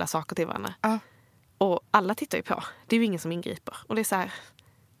fula saker till varandra. Och alla tittar ju på. Det är ju ingen som ingriper. Och det är så här,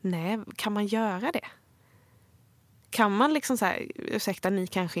 nej, kan man göra det? Kan man liksom så här, ursäkta, ni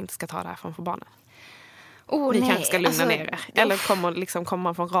kanske inte ska ta det här framför barnen? Ni kanske ska lugna ner er. Eller kommer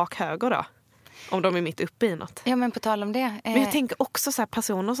man från rak höger då? Om de är mitt uppe i något. Ja, men på tal om det. Men jag tänker också så här,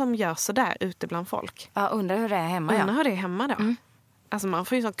 personer som gör så där ute bland folk. Ja, undrar hur det är hemma. Undrar hur det är hemma då. Alltså man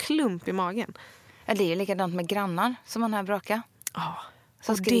får ju sån klump i magen. Ja, det är ju likadant med grannar som man här bråkar. Ja,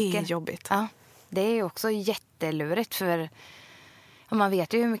 Som och skriker. det är jobbigt. Ja, det är ju också jättelurigt för man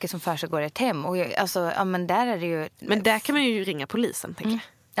vet ju hur mycket som försiggår i ett hem. Och alltså, ja, men där är det ju... Men där kan man ju ringa polisen, tänker jag.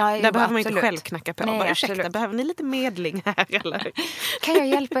 Ja, Där behöver man inte absolut. själv knacka på. Nej, Bara, ursäkta, absolut. behöver ni lite medling här eller? Kan jag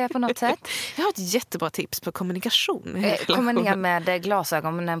hjälpa er på något sätt? Jag har ett jättebra tips på kommunikation. i Kommer ner relationen. med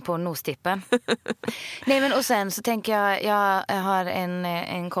glasögonen på nostippen. Nej, men och sen så tänker jag har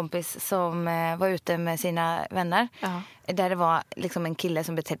en kompis som var ute med sina vänner. Ja. Där det var liksom en kille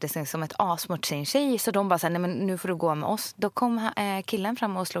som betedde sig som ett as mot sin tjej. Så de bara sa, nej men nu får du gå med oss. Då kom killen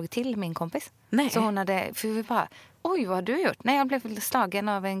fram och slog till min kompis. Nej. Så hon hade, för vi bara, oj vad har du gjort? Nej, jag blev slagen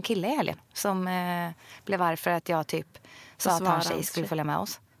av en kille i helgen. Som blev arg för att jag typ sa att hans tjej skulle följa med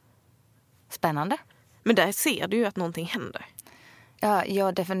oss. Spännande. Men där ser du ju att någonting händer.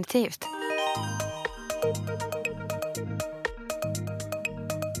 Ja, definitivt.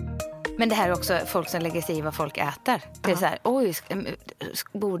 Men det här är också folk som lägger sig i vad folk äter. Det är så här, oj,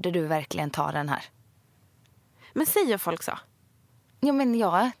 borde du verkligen ta den här? Men säger folk så? Ja, men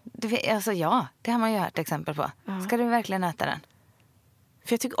ja, det har man ju hört exempel på. Ska du verkligen äta den?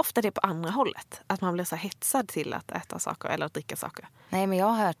 För jag tycker ofta det är på andra hållet. Att man blir så hetsad till att äta saker eller att dricka saker. Nej, men jag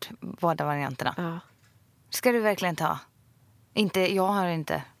har hört båda varianterna. Ja. Ska du verkligen ta? Inte, jag har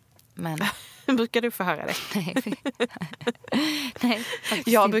inte, men... Brukar du få höra det? Nej,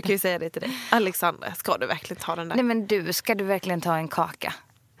 Jag brukar ju säga det till dig. Alexandra, ska du verkligen ta den där? Nej, men ska du verkligen ta en kaka?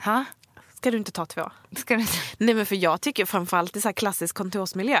 Ha? Ska du inte ta 2? Ska du inte? Nej, men för jag tycker framförallt i så här klassisk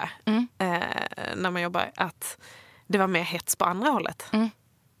kontorsmiljö. När man jobbar att det var mer hets på andra hållet.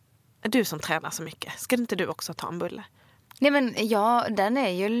 Du som tränar så mycket, ska inte du också ta en bulle? Nej men ja, den är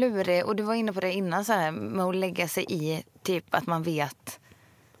ju lurig. Och du var inne på det innan så här, med att lägga sig i typ att man vet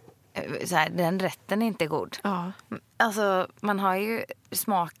så här, den rätten är inte god. Ja. Alltså man har ju,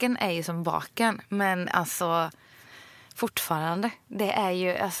 smaken är ju som baken. Men alltså fortfarande, det är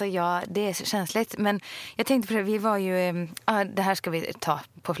ju, alltså ja, det är känsligt. Men jag tänkte på det, vi var ju, det här ska vi ta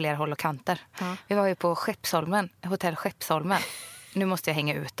på flera håll och kanter. Ja. Vi var ju på Skeppsholmen, hotell Skeppsholmen. Nu måste jag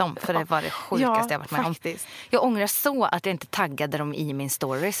hänga ut dem, för det var det sjukaste jag varit med faktiskt. om. Jag ångrar så att jag inte taggade dem i min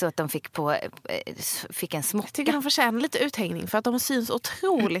story så att de fick en smocka. Jag tycker de förtjänar lite uthängning för att de syns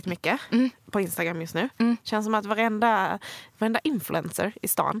otroligt mycket på Instagram just nu. Känns som att varenda influencer i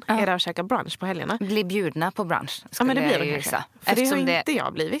stan är där och käkar brunch på helgerna. Blir bjudna på brunch. Ja, men det blir de kanske. För det har inte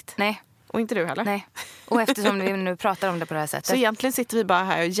jag blivit. Nej. Och inte du heller. Nej. Och eftersom vi nu pratar om det på det här sättet. Så egentligen sitter vi bara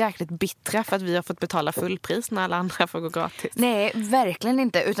här och är jäkligt bittra för att vi har fått betala fullpris när alla andra får gå gratis. Nej, verkligen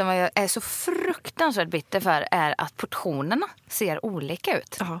inte. Utan vad jag är så fruktansvärt bitter för är att portionerna ser olika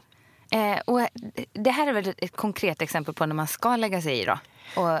ut. Och det här är väl ett konkret exempel på när man ska lägga sig i då.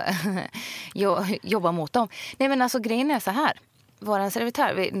 Och jobba mot dem. Nej men alltså grejen är så här. Vår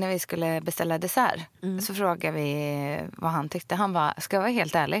servitör, när vi skulle beställa dessert så frågade vi vad han tyckte. Han bara, ska jag vara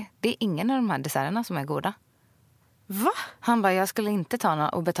helt ärlig, det är ingen av de här desserterna som är goda. Va? Han bara, jag skulle inte ta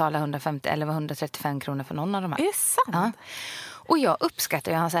och betala 150 eller 135 kronor för någon av de här. Är det sant? Ja. Och jag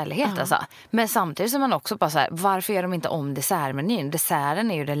uppskattar ju hans ärlighet alltså. Men samtidigt så man också bara så här, varför gör de inte om dessertmenyn?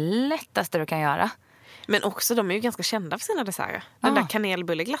 Desserten är ju det lättaste du kan göra. Men också, de är ju ganska kända för sina desserter. Den där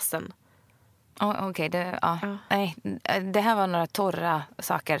kanelbulleglassen. Okej, nej, det här var några torra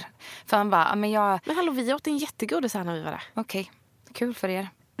saker. För han bara, men hallå, vi åt en jättegod dessert när vi var där. Okej, kul för er.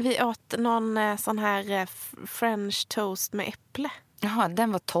 Vi åt någon sån här French toast med äpple. Jaha,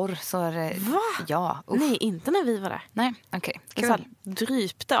 den var torr. Så Va? Ja. Nej, inte när vi var där. Nej, okej. Kul.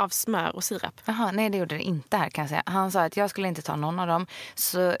 Drypte av smör och sirap. Jaha, nej det gjorde det inte här kan jag säga. Han sa att jag skulle inte ta någon av dem.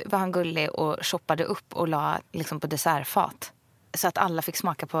 Så var han gullig och shoppade upp och la liksom på dessertfat. Så att alla fick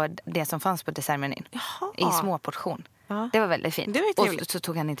smaka på det som fanns på dessertmenyn. I små portion. Ja. Det var väldigt fint. Det var och så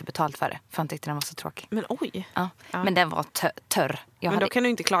tog han inte betalt för det. För han tyckte den var så tråkig. Men oj. Ja. Men den var törr. Men då kan du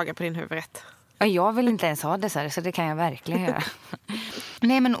inte klaga på din huvudrätt. Ja, jag vill inte ens ha dessert, så det kan jag verkligen göra.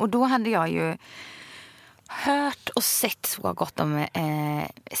 Nej, men och då hade jag ju hört och sett så gott om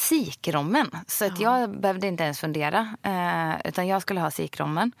sikrommen. Så att jag behövde inte ens fundera. Utan jag skulle ha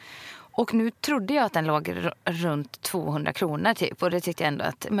sikrommen. Och nu trodde jag att den låg runt 200 kronor typ. Och det tyckte jag ändå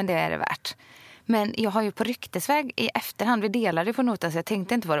att, men det är det värt. Men jag har ju på ryktesväg i efterhand, vi delade på notan så jag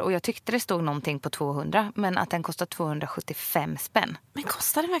tänkte inte på det. Och jag tyckte det stod någonting på 200, men att den kostar 275 spänn. Men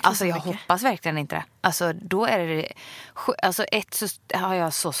kostar det verkligen alltså jag hoppas verkligen inte det. Alltså då är det, alltså så har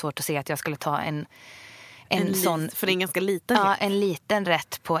jag så svårt att se att jag skulle ta en sån, för det är en ganska liten rätt. Ja, en liten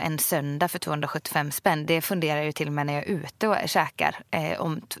rätt på en söndag för 275 spänn. Det funderar jag ju till och med när jag är ute och käkar.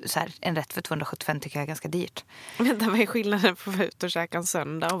 Om så här, en rätt för 275 tycker jag är ganska dyrt. Vänta, vad är skillnaden på att vara ute och käka en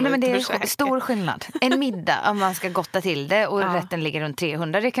söndag? Och nej, men det är stor skillnad. En middag, om man ska gotta till det och rätten ligger runt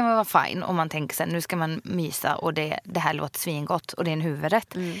 300, det kan vara fine. Om man tänker sig, nu ska man mysa och det här låter svingott och det är en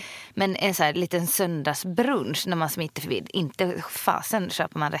huvudrätt. Men en så här liten söndagsbrunch när man smiter förbi, inte fasen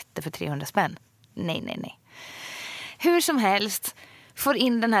köper man rätter för 300 spänn. Nej. Hur som helst, får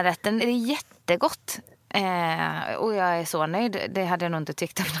in den här rätten. Det är jättegott. Och jag är så nöjd. Det hade jag nog inte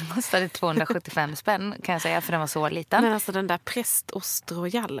tyckt om den kostade 275 spänn kan jag säga, för den var så liten. Men alltså den där prästost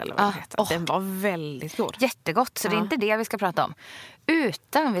royal eller vad det heter, den var väldigt god. Jättegott, så det är inte det vi ska prata om.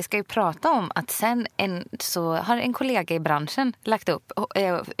 Utan vi ska ju prata om att sen så har en kollega i branschen lagt upp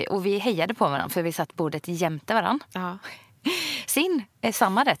och vi hejade på varandra för vi satt bordet jämte varandra. Ja.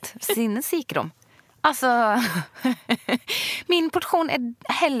 Samma rätt, sin sikrom. Alltså, min portion är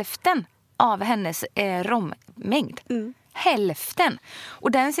hälften av hennes rommängd. Hälften.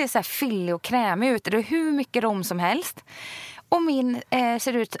 Och den ser så här fyllig och krämig ut. Det är hur mycket rom som helst. Och min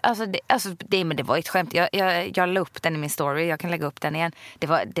ser ut, men det var ett skämt. Jag la upp den i min story, jag kan lägga upp den igen.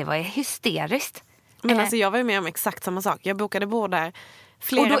 Det var hysteriskt. Men alltså jag var ju med om exakt samma sak. Jag bokade bord där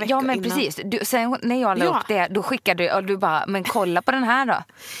flera veckor ja, men innan. precis. Sen när jag la upp det, då skickade du och du bara, men kolla på den här då. Nej,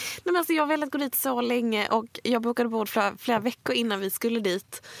 men alltså jag har velat gå dit så länge och jag bokade bord flera veckor innan vi skulle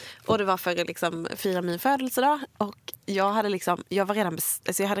dit. Och det var för liksom fira min födelsedag och jag hade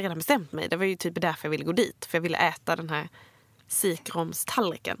redan bestämt mig. Det var ju typ därför jag ville gå dit, för jag ville äta den här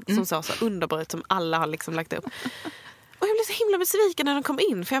sikromstallriken som såg så underbart ut, som alla har liksom lagt upp. Och jag blev så himla besviken när den kom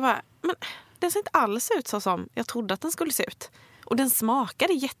in, för jag bara, men den ser inte alls ut så som jag trodde att den skulle se ut. Och den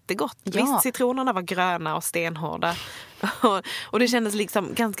smakade jättegott. Ja. Visst, citronerna var gröna och stenhårda. Och det kändes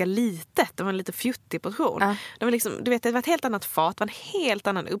liksom ganska litet. Det var en lite fjuttig portion. Det var liksom, du vet, det var ett helt annat fat, det var en helt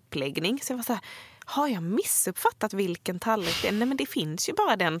annan uppläggning. Så jag var så här, har jag missuppfattat vilken tallrik det är? Nej, men det finns ju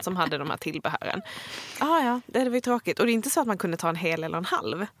bara den som hade de här tillbehören. Ja, det var ju tråkigt. Och det är inte så att man kunde ta en hel eller en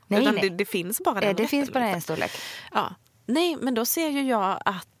halv. Nej, utan nej. Det finns bara den Det rätten, finns bara liksom. en storlek. Ja. Nej, men då ser ju jag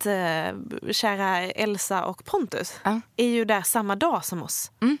att kära Elsa och Pontus är ju där samma dag som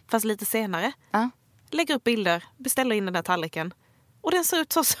oss. Fast lite senare. Lägger upp bilder, beställer in den där tallriken. Och den ser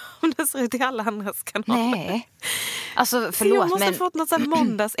ut så som den ser ut i alla andras kanaler. Nej. Alltså, Så jag måste men... ha fått något sånt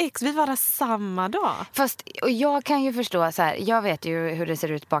måndagsex. Vi var där samma dag. Fast och jag kan ju förstå så här, jag vet ju hur det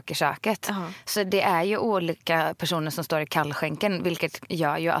ser ut bak i köket. Så det är ju olika personer som står i kallskänken, vilket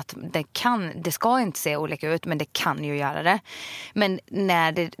gör ju att det ska inte se olika ut, men det kan ju göra det. Men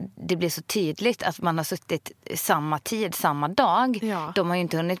när det blir så tydligt att man har suttit samma tid, samma dag, de har ju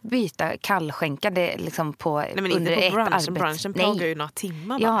inte hunnit byta kallskänka det liksom på men under inte på ett arbete. Brunchen pågår ju några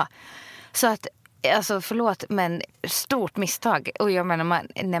timmar. Ja, så att alltså förlåt, men stort misstag. Och jag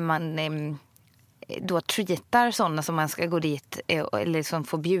menar, när man då treatar sådana som man ska gå dit eller liksom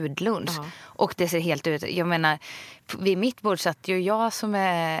få bjudlunch. Och det ser helt ut. Jag menar, vid mitt bord satt ju jag som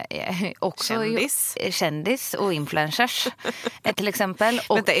är också kändis och influencers till exempel.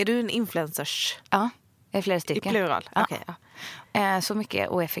 Och, vänta, är du en influencers? Ja, jag är flera stycken. I plural? Ja. Okej, så mycket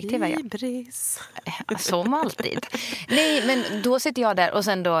oeffektiva jag. Ibris. Som alltid. Nej, men då sitter jag där och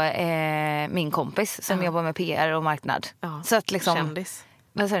sen då min kompis som jobbar med PR och marknad. Så att liksom, kändis.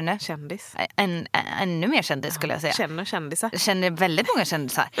 Vad säger du nu? Kändis. Ännu mer kändis skulle jag säga. Känner kändisar. Känner väldigt många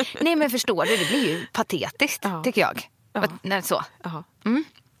kändisar. Nej, men förstår du, det blir ju patetiskt tycker jag. Nej, så.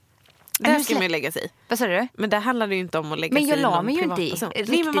 Där ska man ju lägga sig i. Vad säger du? Men det handlar ju inte om att lägga men sig i någon jag la mig ju inte i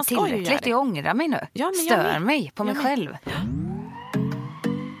riktigt tillräckligt. Jag ångrar mig nu. Ja, men stör mig på mig själv.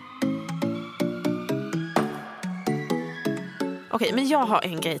 Okej, men jag har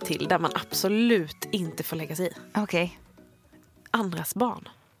en grej till där man absolut inte får lägga sig i. Okej. Andras barn.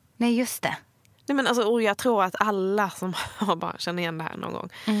 Nej, just det. Nej, men alltså, och jag tror att alla som har barn känner igen det här någon gång.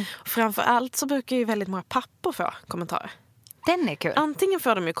 Framförallt så brukar ju väldigt många pappor få kommentarer. Den är kul. Antingen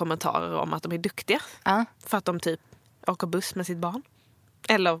får de ju kommentarer om att de är duktiga. För att de typ åker buss med sitt barn.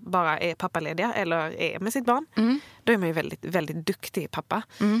 Eller bara är pappalediga eller är med sitt barn. Då är man ju väldigt, väldigt duktig pappa.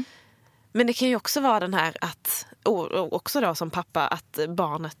 Men det kan ju också vara den här att, och också då som pappa, att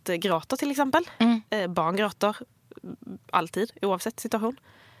barnet gråter till exempel. Barn gråter alltid, oavsett situation.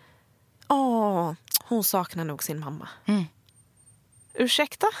 Hon saknar nog sin mamma.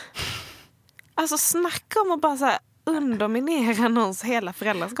 Ursäkta? Alltså snacka om att bara så här underminera någons hela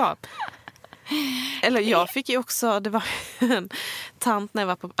föräldraskap. Eller jag fick ju också, det var en tant när jag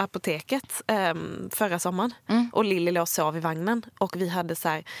var på apoteket förra sommaren. Och Lilly låg och sov i vagnen. Och vi hade så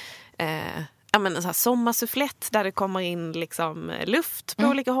här, en så här sommarsufflett där det kommer in liksom luft på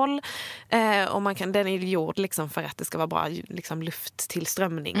olika håll. Och den är gjord liksom för att det ska vara bra liksom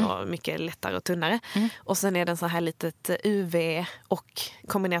lufttillströmning och mycket lättare och tunnare. Och sen är det en så här litet UV och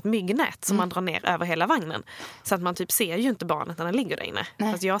kombinerat myggnät som man drar ner över hela vagnen. Så att man typ ser ju inte barnet när den ligger där inne.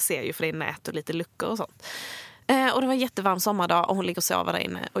 Fast jag ser ju för det är nät och lite luckor och sånt. Och det var en jättevarm sommardag och hon ligger och sover där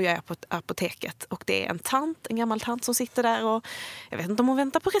inne och jag är på apoteket. Och det är en gammal tant som sitter där och jag vet inte om hon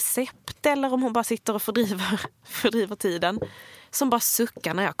väntar på recept eller om hon bara sitter och fördriver tiden. Som bara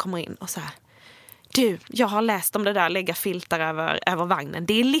suckar när jag kommer in och så här: du, jag har läst om det där, lägga filtar över vagnen.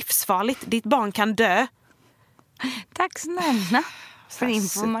 Det är livsfarligt, ditt barn kan dö. Tack snälla för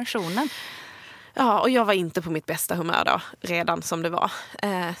informationen. Ja, och jag var inte på mitt bästa humör då, redan som det var.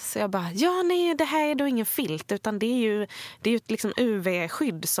 Så jag bara, nej, det här är då ingen filt, utan det är ju ett liksom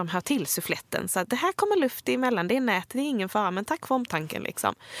UV-skydd som hör till suffletten. Så att det här kommer luft emellan, det är nät, det är ingen fara, men tack för omtanken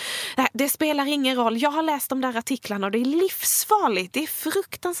liksom. Det spelar ingen roll, jag har läst de där artiklarna och det är livsfarligt. Det är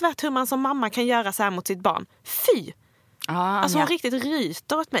fruktansvärt hur man som mamma kan göra så här mot sitt barn. Fy! Alltså hon riktigt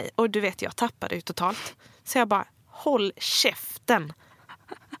ryter åt mig. Och du vet, jag tappade ju totalt. Så jag bara, håll käften.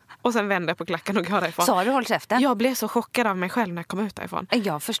 Och sen vände jag på klacken och går därifrån. Sa du håll käften? Jag blev så chockad av mig själv när jag kom ut därifrån.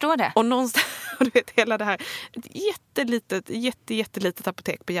 Jag förstår det. Och någonstans, du vet, hela det här jättelitet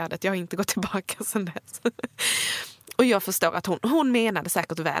apotek på Gärdet. Jag har inte gått tillbaka sedan dess. Och jag förstår att hon menade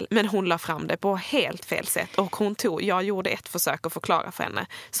säkert väl, men hon la fram det på helt fel sätt. Och jag gjorde ett försök att förklara för henne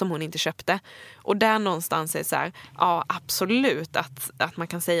som hon inte köpte. Och där någonstans är så här, ja absolut att man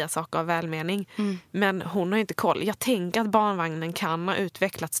kan säga saker av välmening. Men hon har inte koll. Jag tänker att barnvagnen kan ha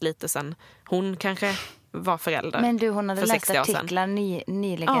utvecklats lite sen hon kanske var förälder. Men du, hon hade för läst 60 år sedan. artiklar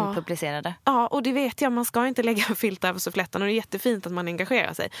nyligen publicerade. Ja, och det vet jag. Man ska inte lägga filter över suffletten och det är jättefint att man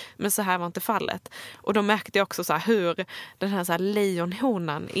engagerar sig. Men så här var inte fallet. Och då märkte jag också så här hur den här, så här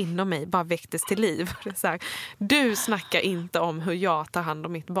lejonhonan inom mig bara väcktes till liv. Så här, du snackar inte om hur jag tar hand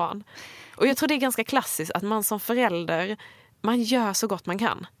om mitt barn. Och jag tror det är ganska klassiskt att man som förälder, man gör så gott man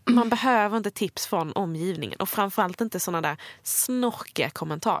kan. Man behöver inte tips från omgivningen. Och framförallt inte såna där snorkiga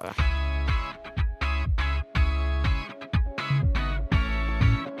kommentarer.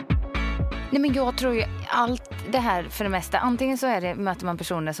 Nej, men jag tror ju allt det här för det mesta. Antingen så är det, möter man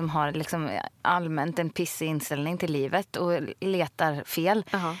personer som har liksom allmänt en pissig inställning till livet och letar fel.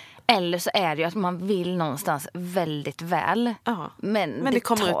 Eller så är det ju att man vill någonstans väldigt väl. Men det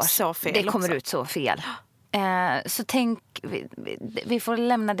kommer ut så fel. Det kommer ut så fel. Så tänk, vi får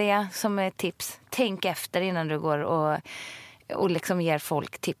lämna det som ett tips. Tänk efter innan du går och liksom ger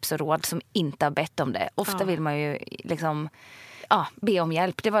folk tips och råd som inte har bett om det. Ofta vill man ju liksom be om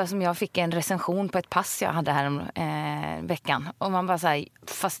hjälp. Det var som jag fick en recension på ett pass jag hade här veckan. Och man bara så här,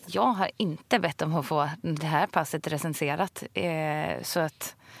 fast jag har inte bett om att få det här passet recenserat. Så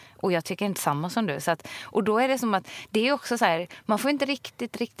att, och jag tycker inte samma som du. Så att, och då är det som att, det är också så här, man får inte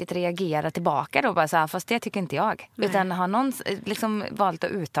riktigt reagera tillbaka då. Bara så här, fast det tycker inte jag. Nej. Utan har någon liksom valt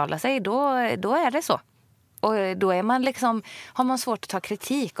att uttala sig, då är det så. Och då är man liksom, har man svårt att ta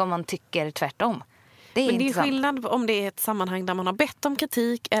kritik om man tycker tvärtom. Men det är skillnad om det är ett sammanhang där man har bett om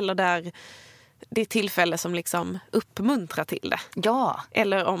kritik eller där det är tillfälle som liksom uppmuntrar till det. Ja.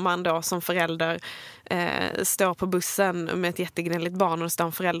 Eller om man då som förälder står på bussen med ett jättegnälligt barn och det står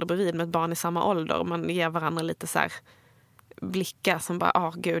en förälder bredvid med ett barn i samma ålder och man ger varandra lite så här blickar som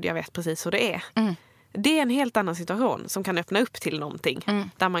bara, gud, jag vet precis hur det är. Det är en helt annan situation som kan öppna upp till någonting.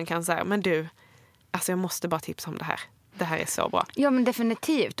 Där man kan säga, men du, alltså jag måste bara tipsa om det här. Det här är så bra. Ja, men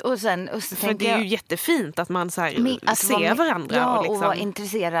definitivt. Och sen för det är ju jättefint att man så här, ser varandra. Ja, och vara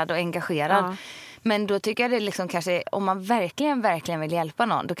intresserad och engagerad. Ja. Men då tycker jag det liksom kanske, om man verkligen vill hjälpa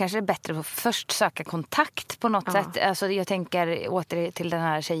någon, då kanske det är bättre att först söka kontakt på något sätt. Alltså jag tänker åter till den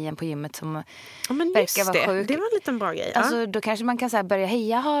här tjejen på gymmet som verkar vara sjuk. Det var en liten bra grej. Alltså då kanske man kan så här börja,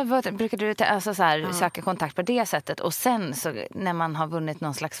 hej, vad brukar du alltså så här, söka kontakt på det sättet. Och sen så när man har vunnit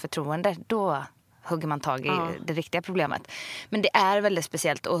någon slags förtroende, då hugger man tag i det riktiga problemet. Men det är väldigt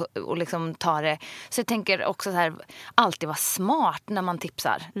speciellt att liksom ta det. Så jag tänker också så här, alltid vara smart när man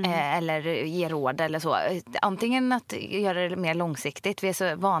tipsar eller ger råd eller så. Antingen att göra det mer långsiktigt. Vi är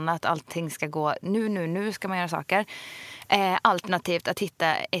så vana att allting ska gå nu ska man göra saker. Alternativt att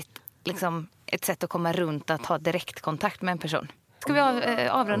hitta ett sätt att komma runt att ha direktkontakt med en person. Ska vi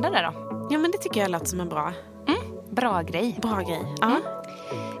avrunda det då? Ja, men det tycker jag låter som en bra grej. Bra grej. Ja.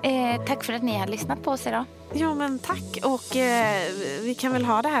 Tack för att ni har lyssnat på oss idag. Ja, men tack. Och vi kan väl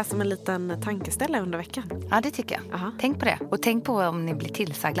ha det här som en liten tankeställare under veckan. Ja, det tycker jag. Aha. Tänk på det. Och tänk på om ni blir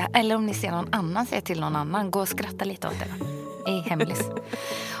tillsagda. Eller om ni ser någon annan säga till någon annan. Gå och skratta lite åt det. I hemlis.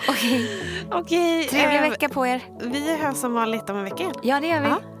 Okej. Trevlig vecka på er. Vi hörs som vanligt om en vecka. Ja, det gör vi.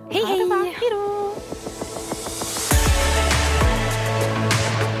 Hej, hej. Hej då.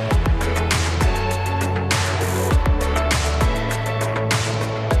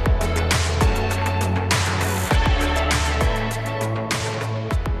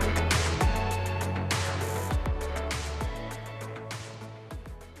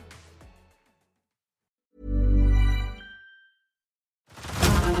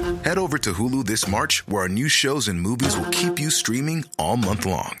 Head over to Hulu this March, where our new shows and movies will keep you streaming all month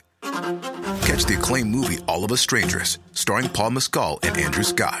long. Catch the acclaimed movie All of Us Strangers, starring Paul Mescal and Andrew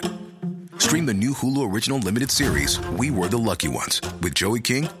Scott. Stream the new Hulu original limited series We Were the Lucky Ones with Joey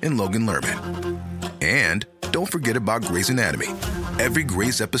King and Logan Lerman. And don't forget about Grey's Anatomy. Every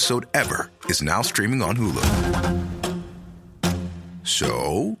Grey's episode ever is now streaming on Hulu.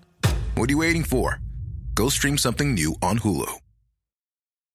 So, what are you waiting for? Go stream something new on Hulu.